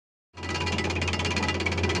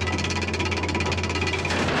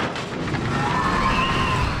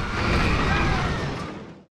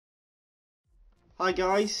Hi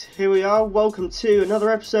guys, here we are. Welcome to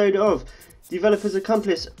another episode of Developer's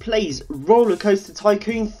Accomplice Plays Roller Coaster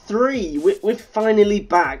Tycoon 3. We're finally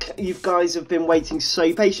back. You guys have been waiting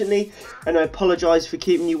so patiently, and I apologise for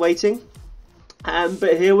keeping you waiting.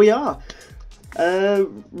 But here we are.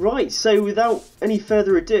 Right, so without any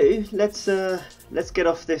further ado, let's get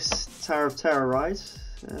off this Tower of Terror ride.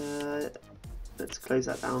 Let's close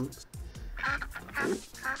that down. Ooh,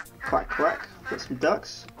 quack quack. Got some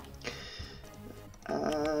ducks.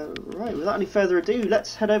 Right, without any further ado,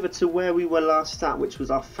 let's head over to where we were last at, which was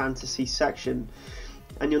our fantasy section.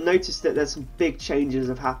 And you'll notice that there's some big changes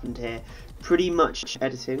have happened here. Pretty much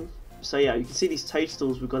editing. So yeah, you can see these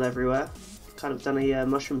toadstools we've got everywhere. Kind of done a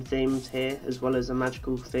mushroom themed here, as well as a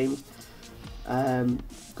magical theme.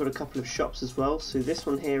 Got a couple of shops as well. So this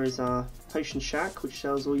one here is our potion shack, which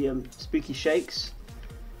sells all your spooky shakes.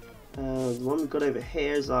 The one we've got over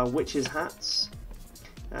here is our witches' hats.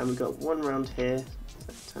 And we've got one round here.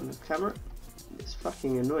 Turn the camera. This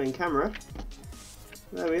fucking annoying camera.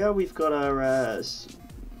 There we are. We've got our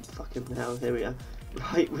fucking hell. Here we are.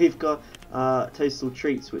 Right, we've got our toadstool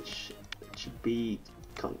treats, which should be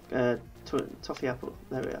toffee apple.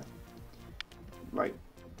 There we are. Right.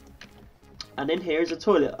 And in here is a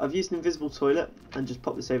toilet. I've used an invisible toilet and just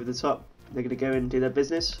popped this over the top. They're going to go in and do their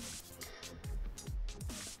business.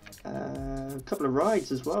 A couple of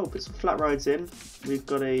rides as well, put some flat rides in. We've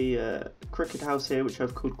got a crooked house here, which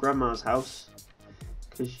I've called Grandma's house,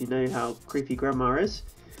 because you know how creepy Grandma is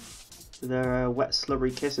with their wet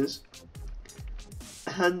slobbery kisses.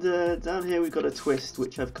 And down here we've got a twist,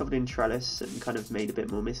 which I've covered in trellis and kind of made a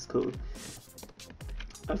bit more mystical.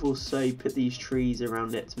 I've also put these trees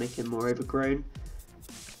around it to make it more overgrown.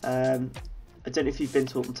 I don't know if you've been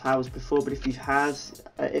to Alton Towers before, but if you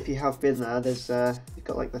have been there, there's you've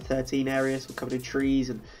got like the 13 areas all covered in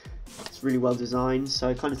trees, and it's really well designed. So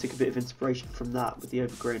I kind of took a bit of inspiration from that with the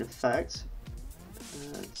overgrown effect.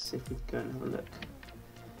 Let's see if we can go and have a look.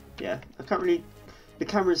 Yeah, I can't really. The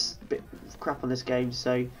camera's a bit crap on this game,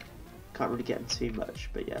 so can't really get in too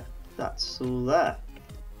much. But yeah, that's all there.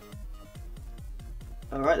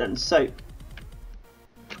 All right then, so.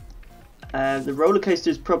 The roller coaster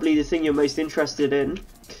is probably the thing you're most interested in.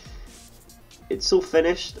 It's all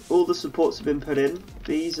finished, all the supports have been put in.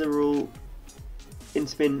 These are all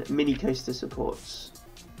Intamin mini coaster supports.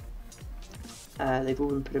 They've all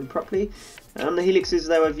been put in properly. On the helixes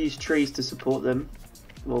though, I've used trees to support them.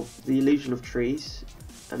 Well, the illusion of trees,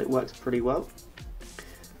 and it works pretty well.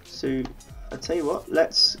 So, I'll tell you what,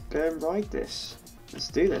 let's go and ride this. Let's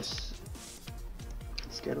do this.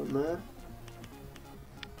 Let's get on there.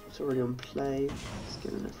 It's already on play. Let's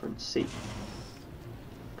get in the front seat.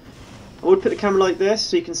 I would put the camera like this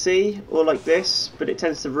so you can see, or like this, but it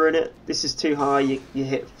tends to ruin it. This is too high, you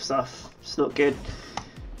hit stuff. It's not good.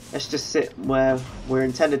 Let's just sit where we're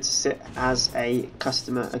intended to sit as a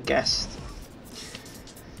customer, a guest.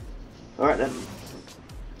 Alright then.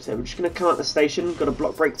 So we're just going to come out the station. Got a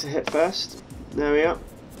block brake to hit first. There we are.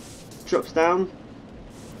 Drops down.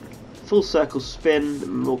 Full circle spin,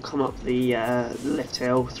 and we'll come up the lift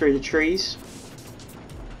hill through the trees.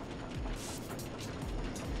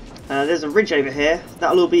 There's a ridge over here.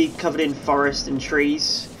 That'll all be covered in forest and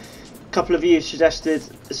trees. A couple of you suggested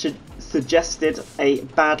a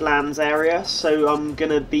Badlands area, so I'm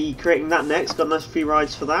going to be creating that next. Got a nice few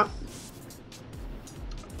rides for that.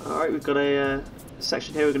 Alright, we've got a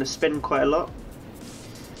section here we're going to spin quite a lot.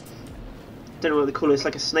 Don't know what they call it, it's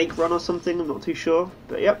like a snake run or something, I'm not too sure,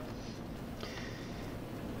 but yep.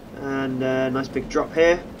 And a nice big drop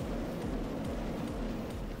here.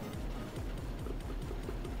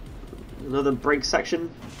 Another brake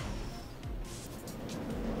section.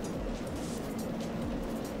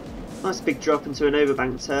 Nice big drop into an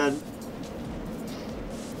overbank turn.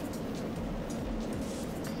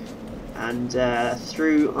 And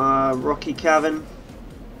through our rocky cavern,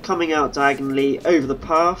 coming out diagonally over the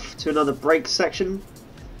path to another brake section.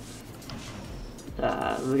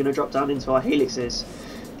 We're going to drop down into our helixes.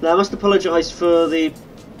 Now I must apologise for the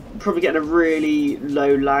probably getting a really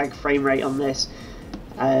low lag frame rate on this.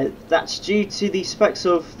 That's due to the specs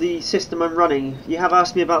of the system I'm running. You have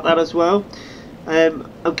asked me about that as well.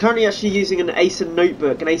 I'm currently actually using an Acer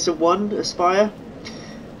notebook, an Acer 1 Aspire.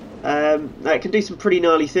 It can do some pretty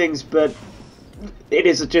gnarly things, but it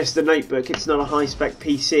is just a notebook, it's not a high spec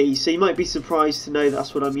PC, so you might be surprised to know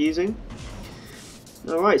that's what I'm using.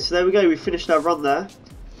 Alright, so there we go, we've finished our run there.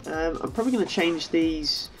 I'm probably going to change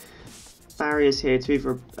these barriers here to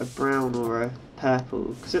either a brown or a purple,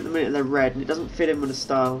 because at the minute they're red and it doesn't fit in with the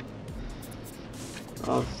style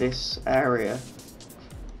of this area.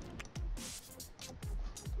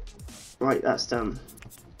 Right, that's done.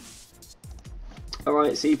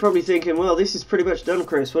 Alright, so you're probably thinking, well, this is pretty much done,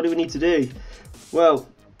 Chris. What do we need to do? Well,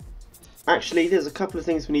 actually, there's a couple of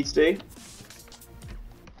things we need to do.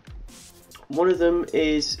 One of them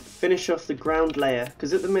is finish off the ground layer,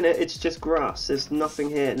 because at the minute it's just grass. There's nothing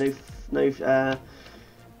here,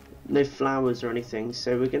 no flowers or anything.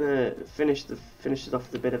 So we're gonna finish it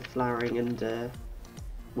off with a bit of flowering and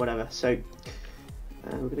whatever. So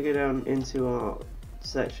we're gonna go down into our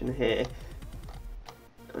section here.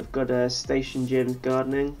 I've got a Station Gym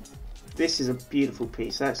gardening. This is a beautiful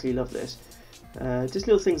piece. I actually love this. Just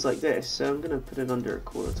little things like this. So I'm gonna put it under a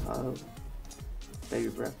corner tile. Baby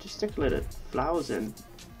breath. Just stick a load of flowers in.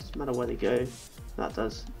 Doesn't matter where they go. That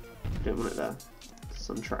does. You don't want it there. It's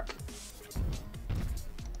on track.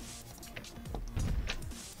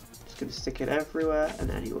 Just gonna stick it everywhere and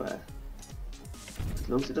anywhere. As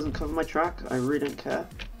long as it doesn't cover my track, I really don't care.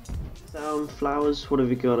 Down flowers. What have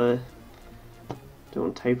we got? Don't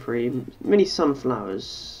want topiary. Mini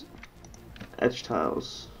sunflowers. Edge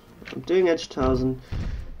tiles. I'm doing edge tiles and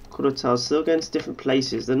corner tiles. So they'll go into different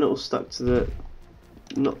places. They're not all stuck to the.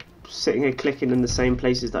 Not sitting here clicking in the same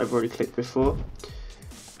places that I've already clicked before.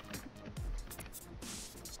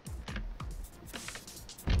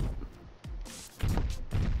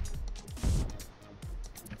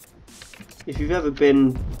 If you've ever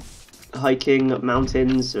been hiking up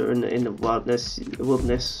mountains or in the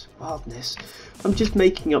wilderness, I'm just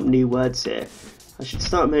making up new words here. I should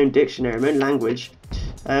start my own dictionary, my own language.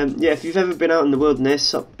 Yeah, if you've ever been out in the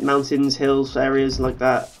wilderness, up mountains, hills, areas like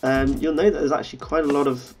that, you'll know that there's actually quite a lot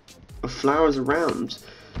of flowers around.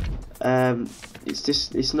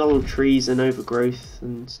 It's not all trees and overgrowth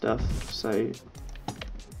and stuff. So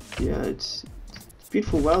yeah, it's a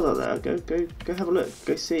beautiful world out there. Go have a look.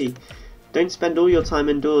 Go see. Don't spend all your time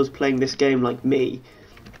indoors playing this game like me.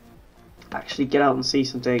 Actually, get out and see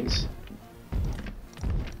some things.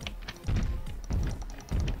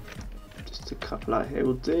 Couple out here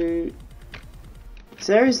will do. It's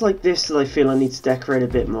areas like this that I feel I need to decorate a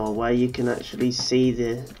bit more, where you can actually see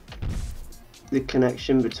the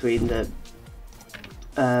connection between the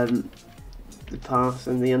path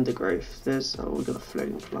and the undergrowth. There's we've got a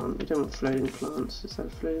floating plant. We don't want floating plants. Is that a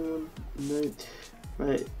floating one? No.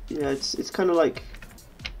 Right. Yeah. It's kind of like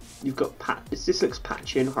you've got this looks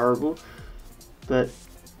patchy and horrible, but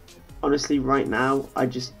honestly, right now I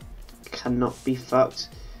just cannot be fucked.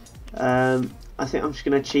 I think I'm just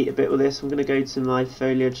going to cheat a bit with this. I'm going to go to my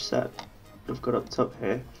foliage set I've got up top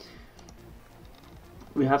here.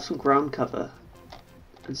 We have some ground cover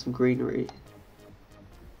and some greenery.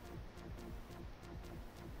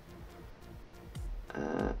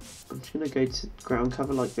 I'm just going to go to ground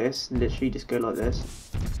cover like this and literally just go like this.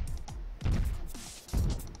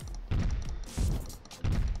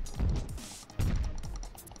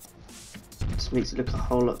 Just makes it look a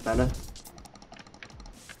whole lot better.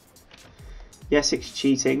 Yes, it's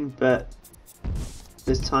cheating, but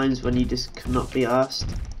there's times when you just cannot be asked,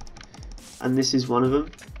 and this is one of them.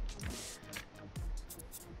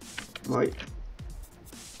 Right.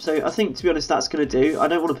 So I think, to be honest, that's going to do. I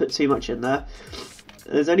don't want to put too much in there.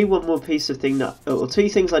 There's only one more piece of thing or two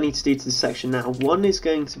things I need to do to this section now. One is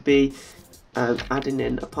going to be adding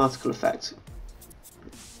in a particle effect.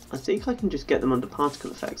 I think I can just get them under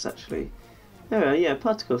particle effects actually. There we are, yeah,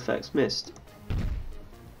 particle effects, missed.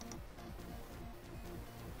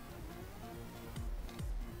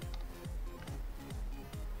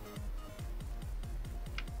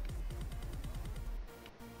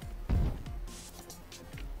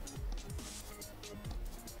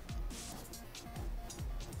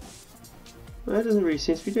 Well, it doesn't really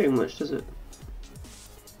seem to be doing much, does it?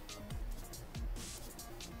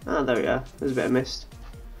 Ah, there we are. There's a bit of mist.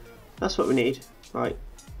 That's what we need. Right.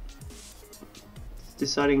 It's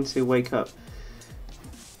deciding to wake up.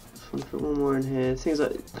 I'm gonna put one more in here. Things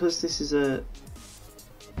like, because this is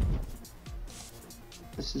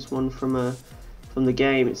one from the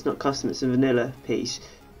game. It's not custom. It's a vanilla piece.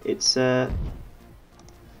 It's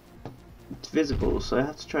visible, so I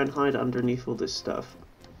have to try and hide it underneath all this stuff.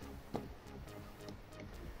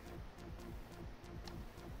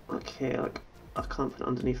 Okay, like I can't put it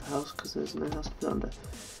underneath a house because there's no house to put it under.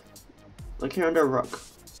 Like here under a rock.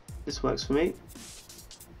 This works for me.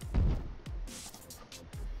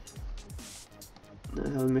 I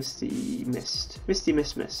have a misty mist.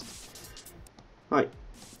 Right.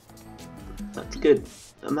 That's good.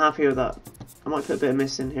 I'm happy with that. I might put a bit of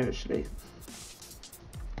mist in here actually.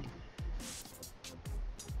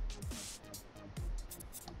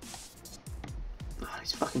 Oh,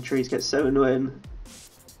 these fucking trees get so annoying.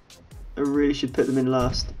 I really should put them in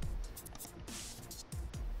last.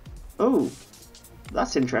 Oh,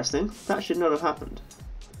 that's interesting. That should not have happened.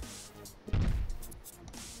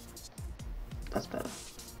 That's better.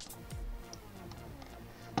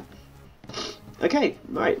 Okay,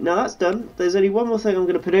 right, now that's done. There's only one more thing I'm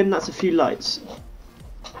going to put in, that's a few lights.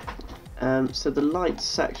 So the lights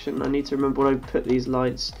section, I need to remember where I put these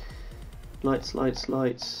lights. Lights.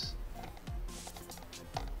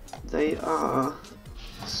 They are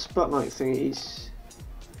spotlight thingies.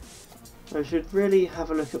 I should really have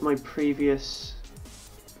a look at my previous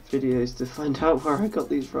videos to find out where I got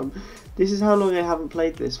these from. This is how long I haven't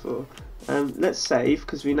played this for. Let's save,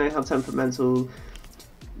 because we know how temperamental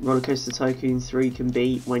Roller Coaster Tycoon 3 can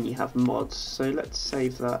be when you have mods. So let's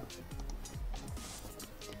save that.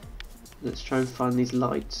 Let's try and find these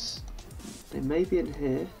lights. They may be in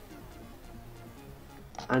here.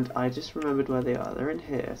 And I just remembered where they are. They're in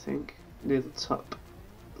here, I think. Near the top.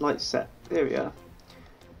 Light set. There we are.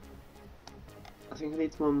 I think I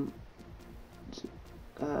need one.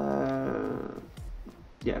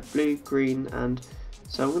 Yeah, blue, green, and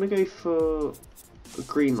so I'm going to go for a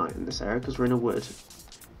green light in this area because we're in a wood.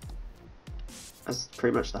 As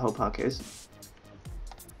pretty much the whole park is.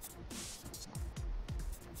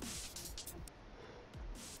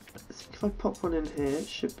 I think if I pop one in here, it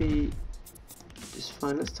should be just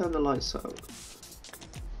fine. Let's turn the lights up.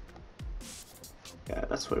 Yeah,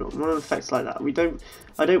 that's what we want. We want effects like that.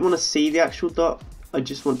 I don't want to see the actual dot. I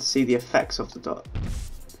just want to see the effects of the dot.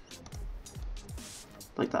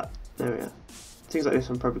 Like that. There we are. Things like this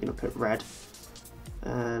I'm probably going to put red.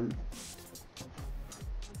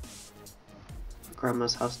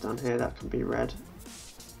 Grandma's house down here, that can be red.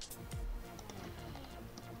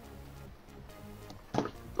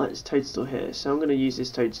 Like this toadstool here, so I'm going to use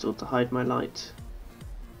this toadstool to hide my light.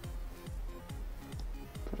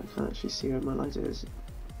 But I can't actually see where my light is.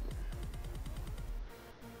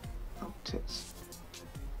 Oh, tits.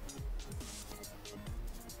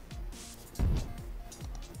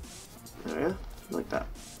 There we are, like that.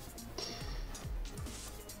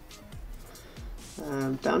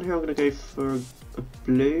 Down here I'm going to go for a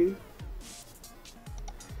blue,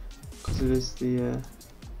 because it is the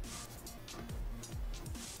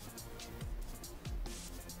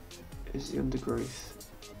undergrowth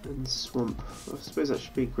and swamp. I suppose that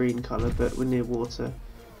should be green colour, but we're near water,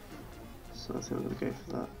 so I think I'm going to go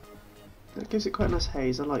for that. That gives it quite a nice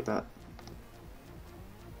haze, I like that.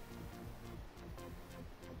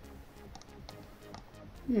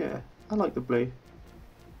 Yeah, I like the blue.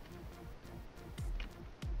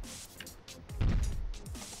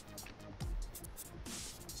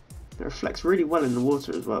 It reflects really well in the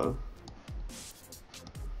water as well.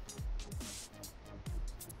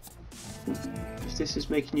 If this is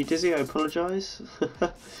making you dizzy, I apologise.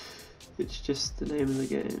 It's just the name of the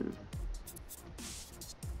game.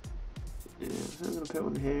 Yeah, I'm going to put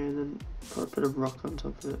one here and then probably put a rock on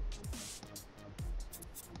top of it.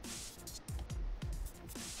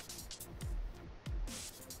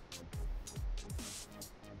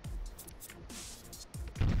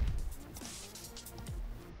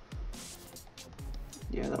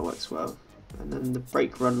 Yeah, that works well. And then the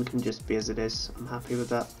brake run can just be as it is. I'm happy with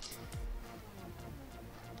that.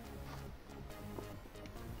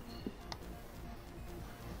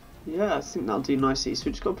 Yeah, I think that'll do nicely. So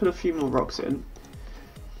we just got to put a few more rocks in.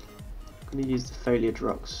 I'm going to use the foliage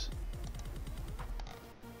rocks.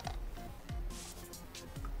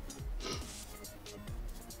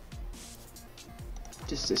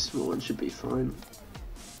 Just this small one should be fine.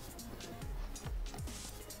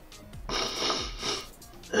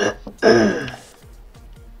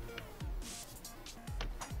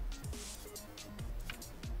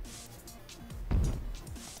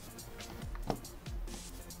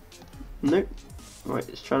 Nope. Right,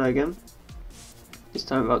 let's try that again. This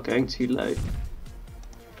time without going too low.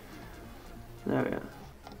 There we are.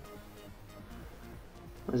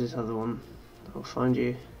 Where's this other one? I'll find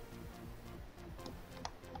you.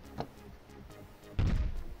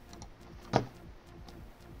 There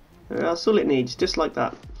we are, that's all it needs, just like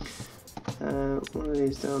that. One of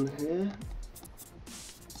these down here.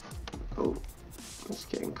 Oh, it's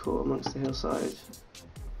getting caught amongst the hillside.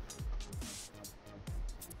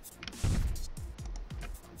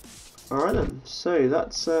 Alright then, so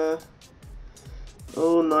that's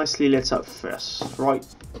all nicely lit up for us. Right.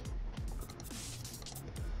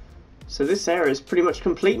 So this area is pretty much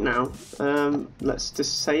complete now. Let's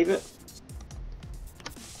just save it.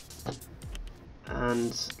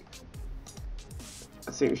 And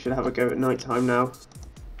I think we should have a go at night time now.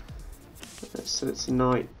 Let's set it to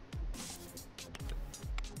night.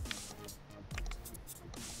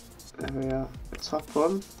 There we are, the top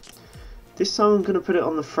one. This time I'm going to put it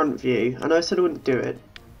on the front view. I know I said I wouldn't do it,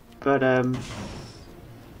 but I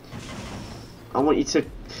want you to...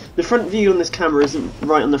 The front view on this camera isn't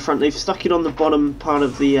right on the front. They've stuck it on the bottom part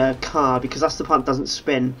of the car because that's the part that doesn't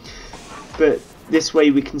spin. But this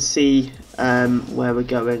way we can see where we're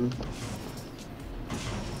going.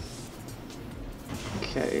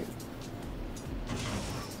 Okay.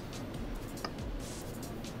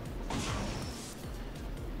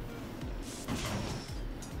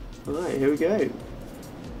 Alright, here we go.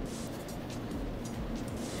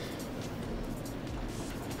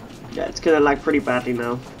 Yeah, it's going to lag pretty badly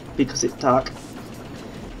now because it's dark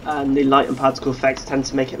and the light and particle effects tend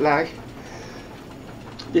to make it lag.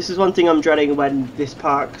 This is one thing I'm dreading when this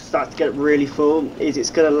park starts to get really full, is it's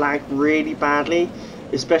going to lag really badly,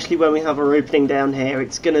 especially when we have our opening down here.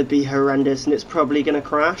 It's going to be horrendous and it's probably going to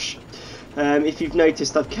crash. If you've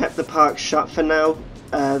noticed, I've kept the park shut for now.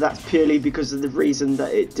 That's purely because of the reason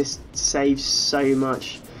that it just saves so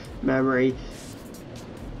much memory.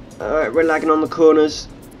 Alright, we're lagging on the corners.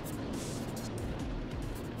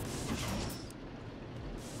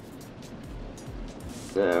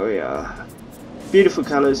 There we are. Beautiful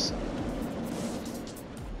colours.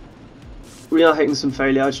 We are hitting some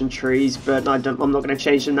foliage and trees, but I'm not going to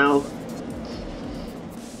change them now.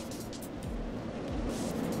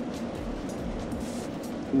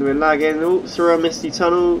 And we're lagging through a misty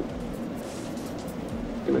tunnel.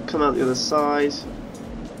 Going to come out the other side.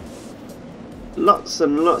 Lots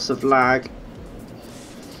and lots of lag.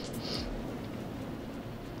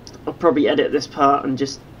 I'll probably edit this part and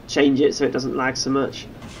just change it so it doesn't lag so much.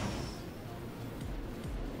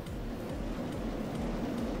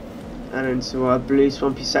 And into our blue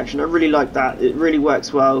swampy section. I really like that. It really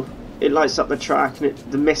works well. It lights up the track and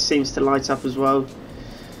the mist seems to light up as well.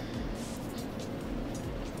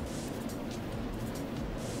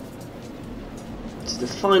 It's the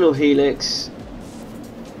final helix.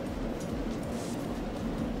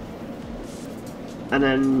 And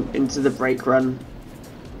then into the brake run.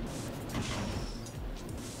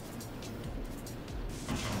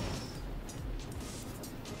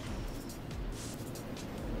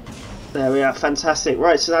 There we are, fantastic.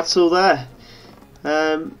 Right, so that's all there.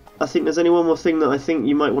 I think there's only one more thing that I think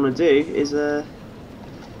you might want to do is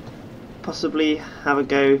possibly have a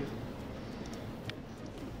go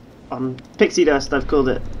on pixie dust, I've called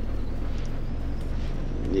it.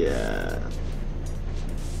 Yeah.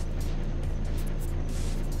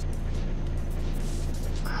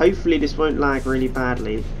 Hopefully this won't lag really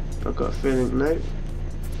badly. I've got a feeling, no.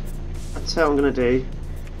 That's how I'm going to do.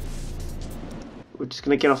 We're just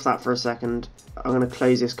going to get off that for a second. I'm going to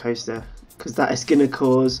close this coaster because that is going to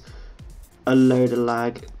cause a load of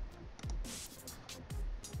lag.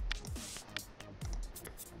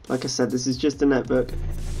 Like I said, this is just a netbook.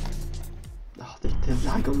 Oh, the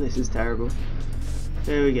lag on this is terrible.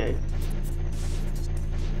 There we go.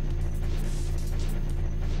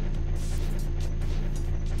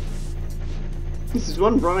 This is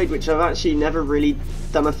one ride which I've actually never really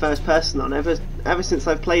done a first person on. Ever since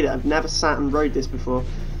I've played it, I've never sat and rode this before.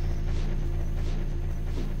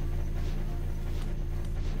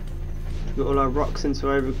 We've got all our rocks into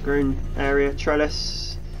overgrown area.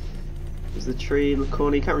 Trellis. There's the tree in the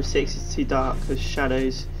corner. You can't really see it 'cause it's too dark. There's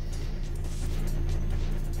shadows.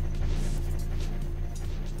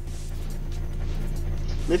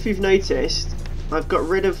 And if you've noticed, I've got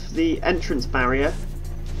rid of the entrance barrier,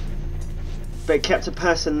 but it kept a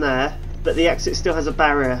person there, but the exit still has a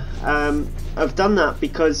barrier. I've done that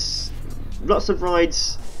because lots of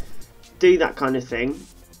rides do that kind of thing.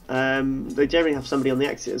 They generally have somebody on the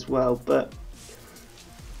exit as well, but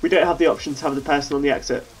we don't have the option to have the person on the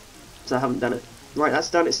exit, so I haven't done it. Right, that's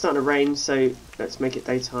done. It's starting to rain, so let's make it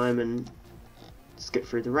daytime and skip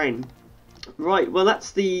through the rain. Right, well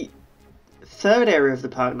that's the third area of the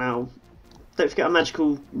park now. Don't forget our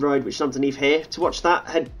magical ride which is underneath here. To watch that,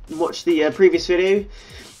 head and watch the previous video.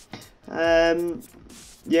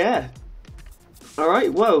 Yeah.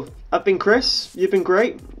 Alright, well, I've been Chris. You've been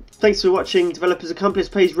great. Thanks for watching Developers Accomplice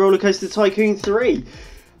plays Roller Coaster Tycoon 3.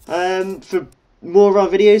 For more of our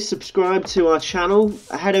videos, subscribe to our channel.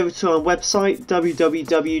 Head over to our website,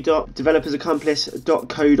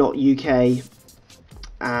 www.developersaccomplice.co.uk.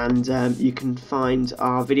 And you can find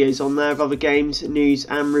our videos on there of other games, news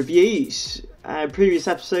and reviews. Previous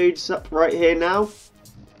episodes up right here now.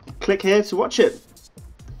 Click here to watch it.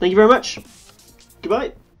 Thank you very much.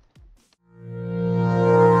 Goodbye.